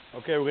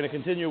Okay, we're going to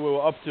continue where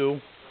we're up to.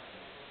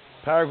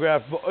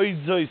 Paragraph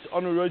Ba'oid Zois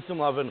Anu Roitzim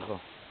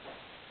Lavencha.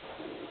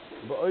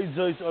 Ba'oid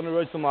Zois Anu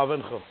Roitzim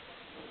Lavencha.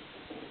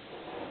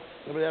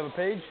 Anybody have a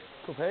page?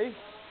 Kuf Hey?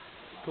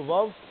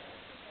 Kuvav?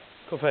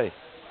 Kuf Hey.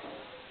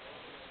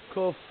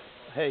 Kuf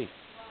Hey.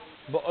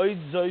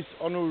 Ba'oid Zois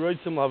Anu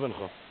Roitzim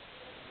Lavencha.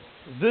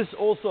 This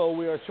also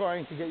we are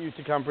trying to get you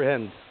to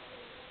comprehend.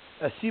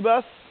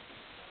 Asibas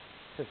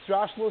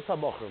Hisrashlos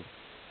HaBochrim.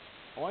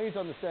 I want you to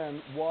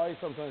understand why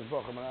sometimes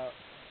Bochrim are not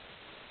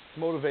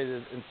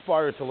motivated,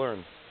 inspired to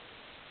learn.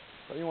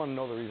 But you want to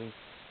know the reason.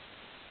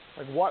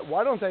 Like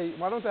why don't they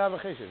have a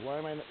cheshek? Why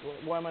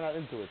am I not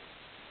into it?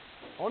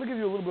 I want to give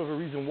you a little bit of a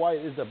reason why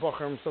it is that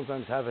Bochrim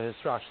sometimes have a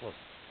hisrashlos.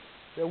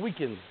 They're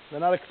weakened. They're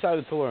not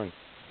excited to learn.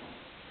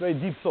 It's very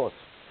deep thought.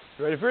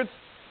 You ready for it?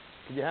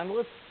 Can you handle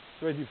it?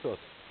 It's very deep thought.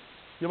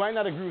 You might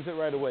not agree with it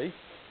right away.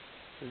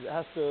 It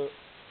has to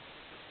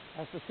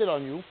sit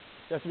on you. You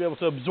have to be able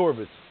to absorb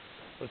it.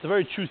 But it's a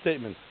very true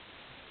statement.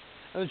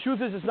 And the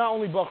truth is, it's not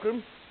only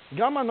Bochrim.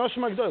 Gama Noshim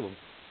Agdolim.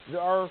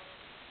 There are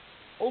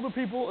older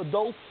people,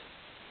 adults,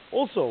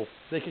 also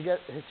they can get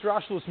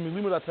hisrashlos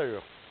milimud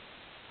HaTorah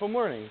from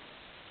learning.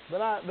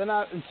 They're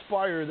not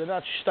inspired. They're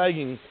not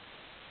steiging.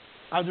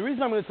 The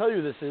reason I'm going to tell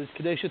you this is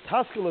Kadei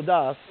Shetaskel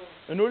Adas,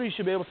 in order you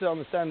should be able to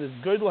understand this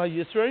Godel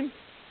HaYisrain,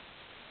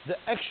 the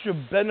extra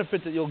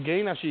benefit that you'll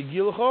gain Asher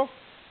Yigilecha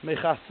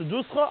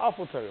Mechaseduscha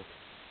Afal Torah.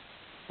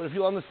 But if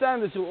you'll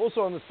understand this, you'll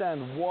also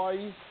understand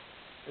why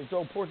it's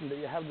so important that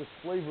you have this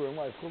flavor in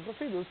life called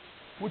Chassidus,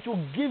 which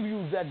will give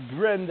you that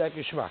gren, that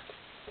geschmack.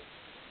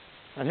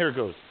 And here it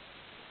goes.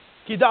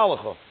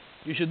 Kidalacha,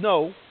 you should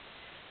know,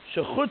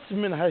 shechutz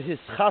min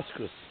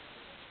hahischaskus,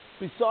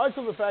 besides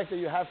from the fact that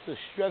you have to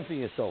strengthen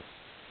yourself,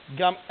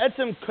 gam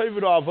etem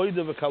kovid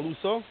avoida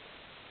v'kalusa,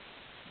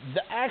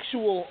 the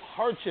actual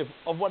hardship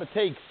of what it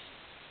takes,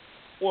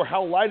 or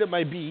how light it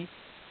might be,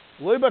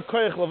 lo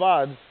b'koyach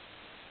levad,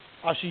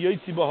 asher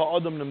yotzi ba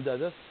ha'adam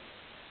nemdedes.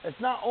 It's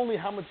not only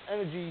how much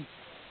energy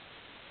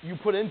you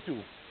put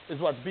into is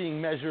what's being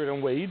measured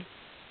and weighed,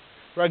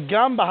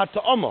 ragam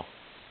b'hata'ama,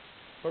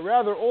 but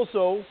rather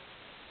also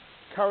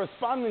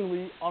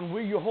correspondingly on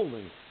where you're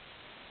holding.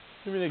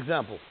 Give me an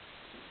example.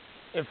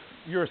 If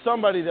you're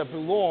somebody that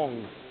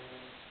belongs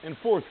in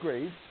 4th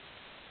grade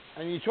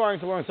and you're trying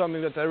to learn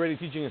something that they're already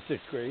teaching in 6th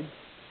grade,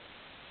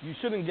 you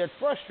shouldn't get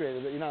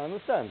frustrated that you're not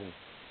understanding,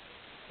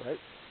 right?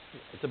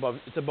 It's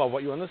above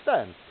what you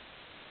understand.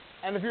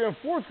 And if you're in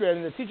 4th grade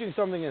and they're teaching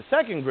something in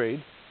 2nd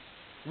grade,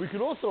 we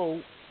could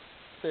also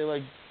say,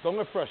 like, don't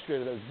get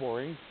frustrated that it's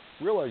boring.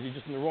 Realize you're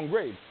just in the wrong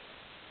grade.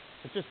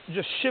 It's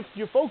just shift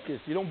your focus.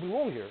 You don't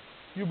belong here.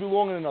 You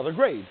belong in another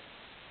grade.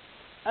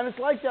 And it's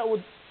like that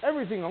with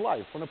everything in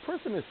life. When a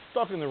person is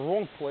stuck in the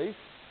wrong place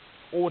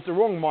or with the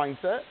wrong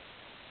mindset,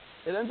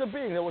 it ends up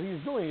being that what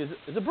he's doing is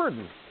a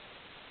burden.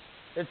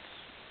 It's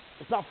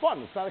not fun.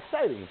 It's not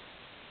exciting. Is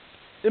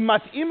it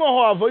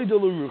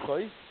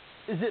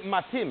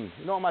matim?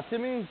 You know what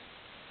matim means?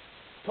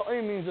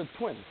 Ta'im means a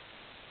twin,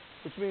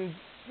 which means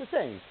the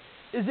same.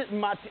 Is it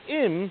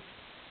matim,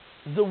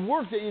 the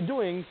work that you're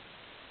doing,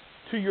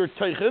 to your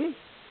teichen,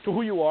 to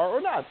who you are,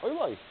 or not, or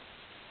life?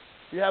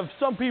 You have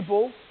some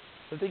people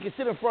that they can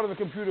sit in front of a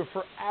computer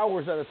for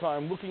hours at a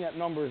time looking at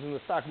numbers in the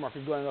stock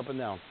market going up and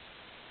down.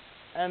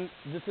 And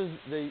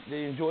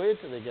they enjoy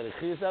it, they get a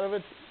chiyus out of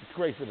it, it's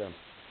great for them.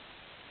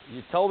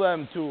 You tell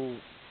them to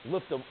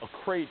lift a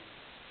crate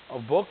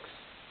of books,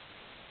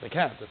 they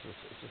can't.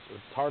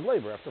 It's hard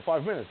labor. After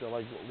 5 minutes, they're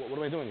like, what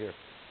am I doing here?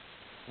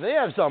 And they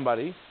have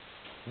somebody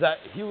that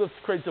he lifts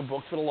crates of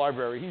books for the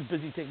library. He's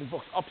busy taking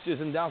books upstairs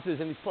and downstairs,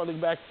 and he's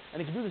puddling back,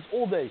 and he can do this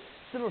all day.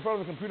 Sit in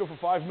front of the computer for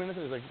 5 minutes,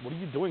 and he's like, what are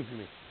you doing to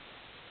me?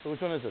 So which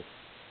one is it?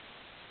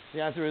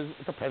 The answer is,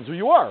 it depends who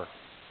you are.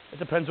 It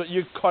depends what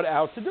you're cut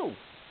out to do.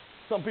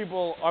 Some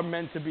people are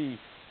meant to be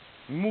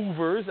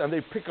movers, and they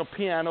pick up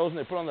pianos, and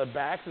they put on their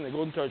backs, and they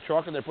go into a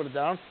truck, and they put it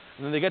down,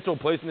 and then they get to a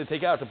place, and they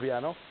take out the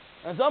piano.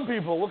 And some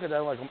people look at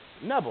that like,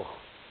 nebuch.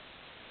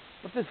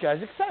 But this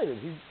guy's excited.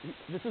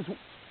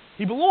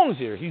 He belongs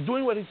here. He's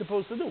doing what he's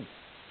supposed to do.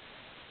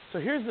 So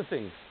here's the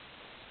thing,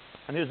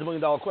 and here's the $1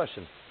 million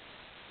question.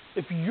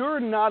 If you're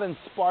not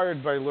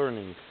inspired by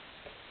learning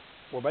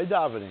or by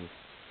davening,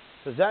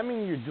 does that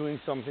mean you're doing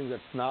something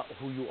that's not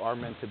who you are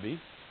meant to be?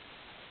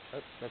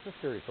 That's a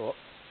serious thought.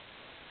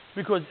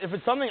 Because if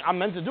it's something I'm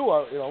meant to do,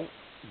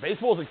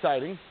 baseball's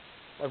exciting,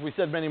 like we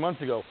said many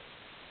months ago.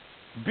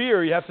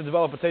 Beer, you have to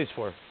develop a taste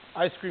for.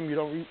 Ice cream,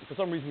 for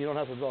some reason, you don't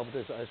have to develop a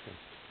taste for ice cream.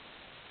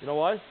 You know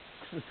why?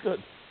 Because it's good,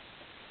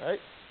 right?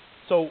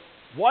 So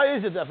why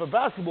is it that for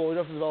basketball you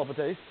don't have to develop a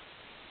taste?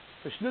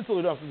 For schnitzel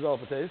you don't have to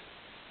develop a taste.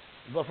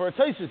 But for a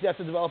taste, you have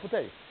to develop a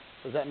taste.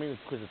 Does that mean it's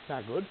because it's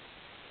not good?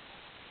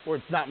 Or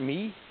it's not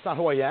me? It's not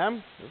who I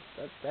am?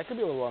 That could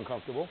be a little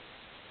uncomfortable.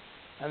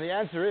 And the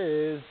answer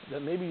is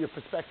that maybe your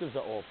perspectives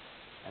are off.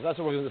 And that's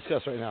what we're going to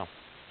discuss right now.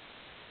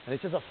 And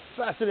it's just a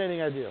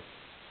fascinating idea.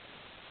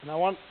 And I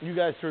want you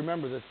guys to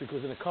remember this,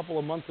 because in a couple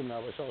of months from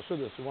now,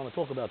 we want to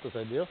talk about this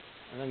idea,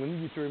 and I'm going to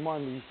need you to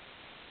remind me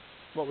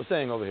what we're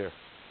saying over here.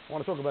 I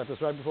want to talk about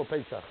this right before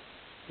Pesach.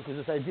 because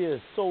this idea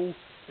is so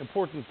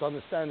important to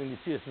understanding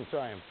the Yetzias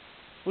Mitzrayim.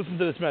 Listen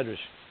to this medrash.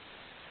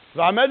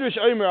 V'hamedrash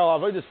omer al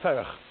avodas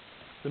perach.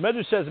 The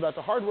medrash says about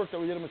the hard work that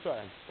we did in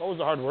Mitzrayim. What was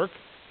the hard work?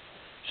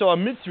 Shal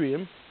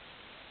HaMitzrayim,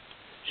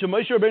 Shal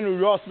Moshe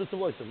Rabbeinu ras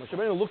b'tzavosim. Moshe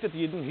Rabbeinu looked at the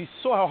Yidden, he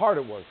saw how hard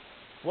it was.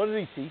 What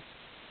did he see?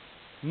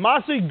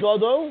 Masi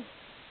Gado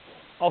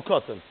al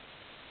Katan.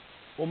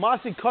 Or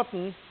Masi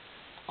Katan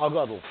al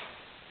Gadol.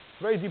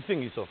 Very deep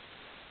thing he saw.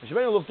 Moshe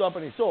Rabbeinu looked up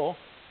and he saw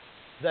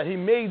that he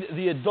made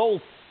the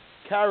adults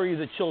carry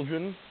the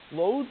children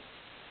load,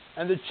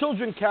 and the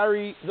children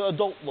carry the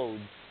adult load.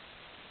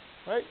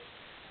 Right?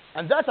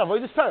 And that's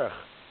avodas perach.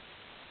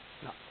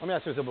 Now, let me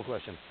ask you a simple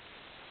question.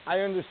 I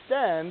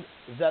understand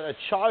that a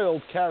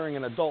child carrying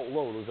an adult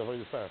load is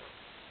avodas perach.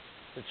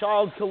 The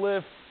child can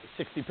lift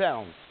 60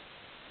 pounds,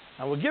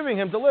 and we're giving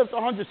him to lift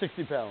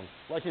 160 pounds,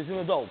 like he's an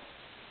adult.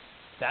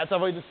 That's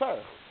avodas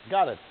perach.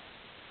 Got it.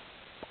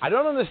 I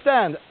don't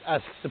understand,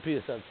 asks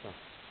Sapir Setzna.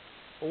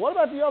 But what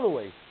about the other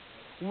way?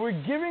 We're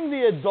giving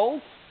the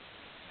adult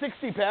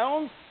 60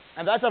 pounds,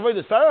 and that's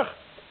avodas perach?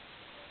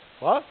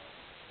 What?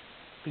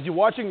 Because you're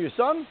watching your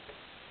son?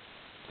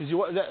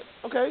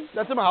 Okay,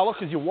 that's a mahalach,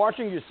 because you're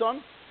watching your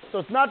son. So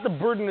it's not the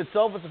burden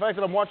itself, it's the fact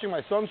that I'm watching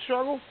my son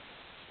struggle.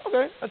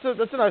 Okay, that's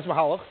a nice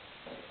mahalach.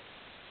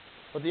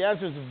 But the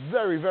answer is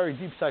very, very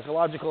deep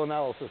psychological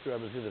analysis the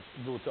Rebbe is going to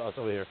do it to us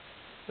over here.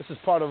 This is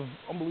part of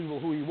unbelievable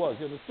who he was.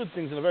 He understood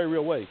things in a very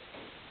real way.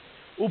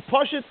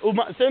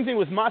 Same thing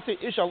with Masi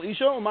Ish al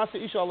Isha or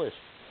Masi Ish al Ish.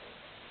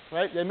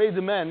 Right? They made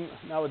the men,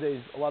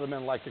 nowadays a lot of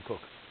men like to cook.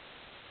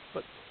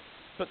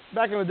 But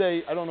back in the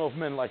day, I don't know if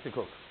men like to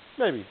cook.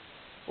 Maybe.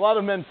 A lot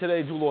of men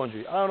today do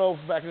laundry. I don't know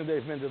if back in the day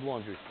if men did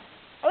laundry.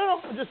 I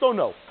don't know. I just don't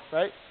know.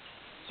 Right?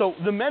 So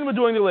the men were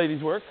doing the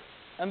ladies' work,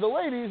 and the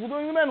ladies were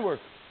doing the men work.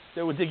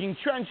 They were digging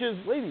trenches.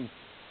 Ladies.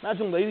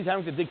 Imagine ladies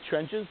having to dig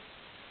trenches.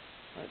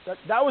 Right?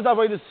 That was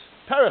avodas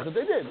perach that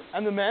they did.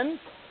 And the men,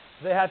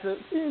 they had to,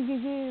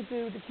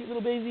 with the cute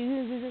little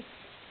baby.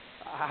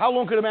 How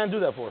long could a man do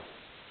that for?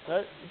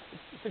 Right?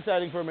 It's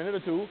exciting for a minute or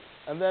two,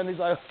 and then he's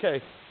like,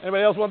 okay,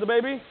 anybody else want the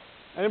baby?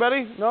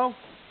 Anybody? No?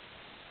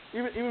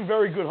 Even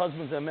very good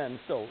husbands and men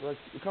still. Like,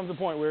 it comes to a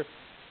point where,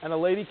 and a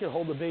lady can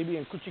hold a baby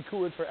and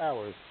kuchiku it for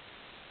hours.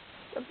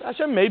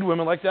 Hashem made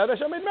women like that.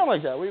 Hashem made men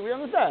like that. We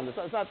understand.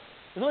 There's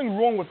nothing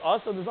wrong with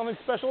us, and there's nothing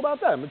special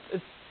about them.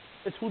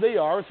 It's who they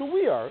are. It's who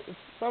we are. It's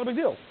not a big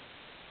deal.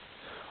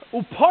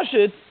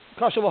 Upashit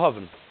kasha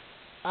l'haven.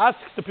 Ask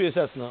the Piyas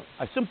Esna.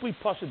 I simply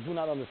pashit do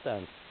not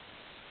understand.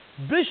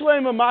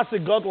 Bishleim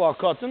amasik gadol al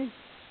katan.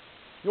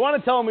 You want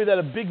to tell me that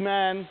a big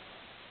man's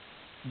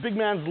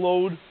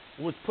load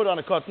was put on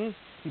a cotton?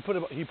 He put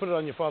it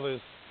on your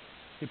father's.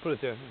 He put it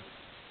there.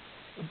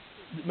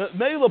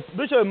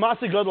 Bishleim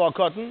amasik gadol al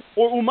katan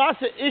or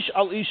umasa ish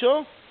al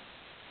isha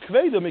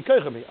kveda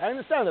mikochami. I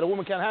understand that a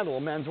woman can't handle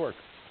a man's work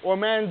or a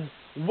man's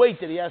weight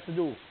that he has to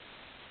do.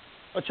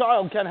 A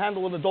child can't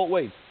handle an adult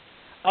weight.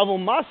 Avol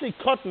masi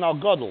cotton al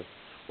gadol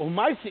or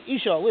masi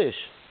isha al ish.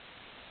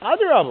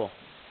 Adarabo.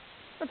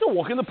 That's a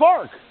walk in the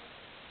park.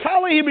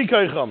 Kali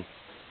hibikocham.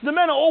 The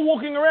men are all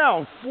walking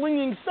around,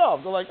 flinging stuff.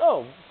 They're like,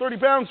 oh, 30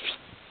 pounds,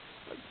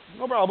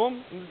 no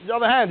problem. On the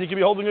other hand, he could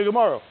be holding a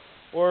Gemara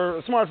or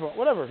a smartphone,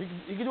 whatever.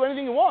 He can do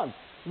anything he wants.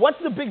 What's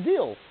the big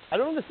deal? I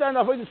don't understand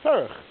avodas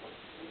perach.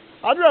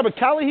 Adrabah,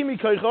 kali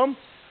hibikocham.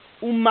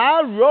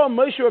 Umar ra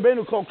Moshe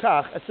Rabbeinu kol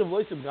kach etzav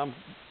loisim gam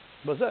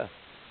bazeh.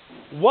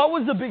 What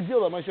was the big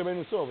deal that Moshe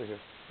Rabbeinu saw over here?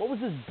 What was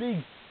this big?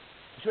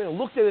 Moshe Rabbeinu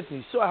looked at it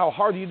and he saw how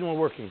hard the Yidden were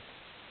working.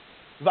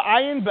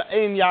 V'ayin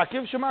b'ein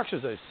Yaakov shemak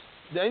shazos.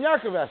 The Ein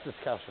Yaakov asked this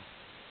kasha.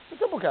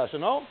 It's a simple kasha,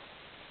 no?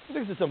 I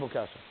think it's a simple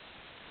kasha.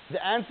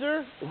 The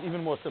answer is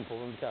even more simple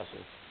than the kasha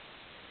is.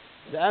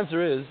 The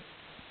answer is,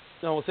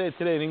 now we'll say it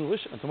today in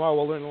English, and tomorrow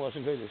we'll learn in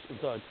Lashon Kodesh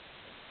inside.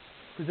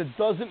 Because it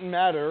doesn't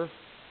matter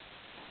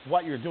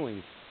what you're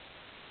doing.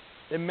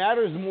 It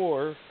matters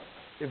more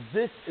if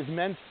this is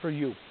meant for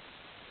you.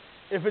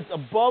 If it's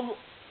above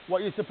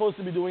what you're supposed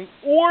to be doing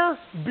or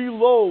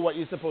below what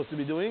you're supposed to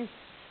be doing,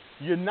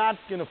 you're not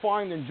going to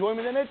find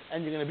enjoyment in it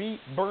and you're going to be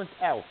burnt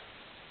out.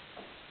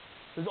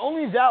 There's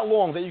only that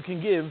long that you can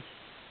give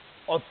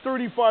a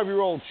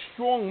 35-year-old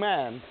strong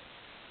man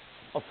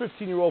a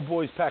 15-year-old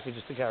boy's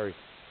packages to carry.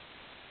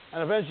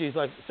 And eventually he's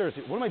like,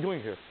 seriously, what am I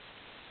doing here?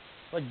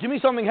 Like, give me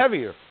something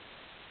heavier.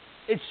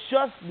 It's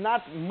just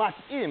not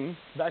matim,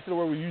 back to the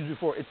word we used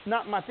before. It's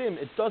not matim.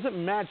 It doesn't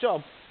match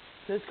up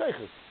to his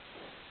kaiches.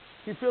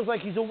 He feels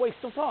like he's a waste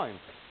of time.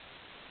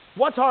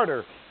 What's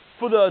harder,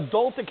 for the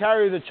adult to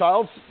carry the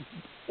child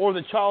or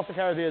the child to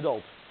carry the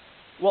adult?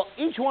 Well,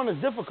 each one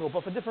is difficult,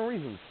 but for different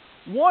reasons.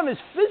 One is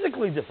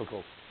physically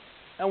difficult,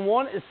 and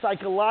one is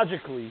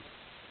psychologically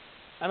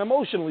and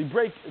emotionally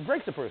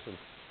breaks a person.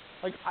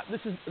 Like,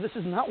 this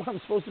is not what I'm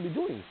supposed to be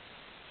doing.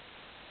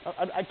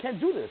 I can't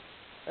do this.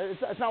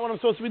 It's not what I'm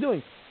supposed to be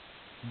doing.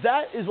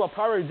 That is what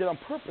Paro did on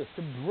purpose,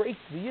 to break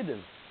the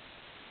Yidden.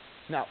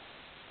 Now,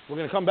 we're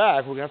going to come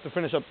back. We're going to have to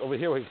finish up over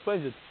here where he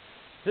explains it.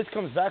 This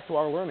comes back to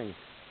our learning.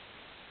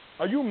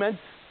 Are you made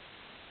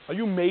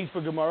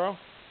for Gemara?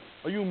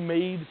 Are you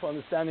made for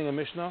understanding a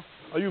Mishnah?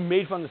 Are you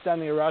made for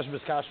understanding a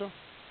Rashba's kasha?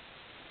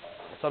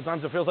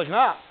 Sometimes it feels like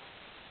not,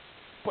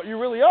 but you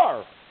really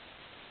are.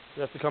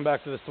 We have to come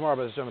back to this tomorrow,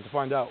 B'ez Hashem, to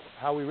find out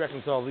how we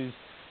reconcile these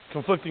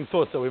conflicting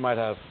thoughts that we might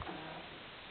have.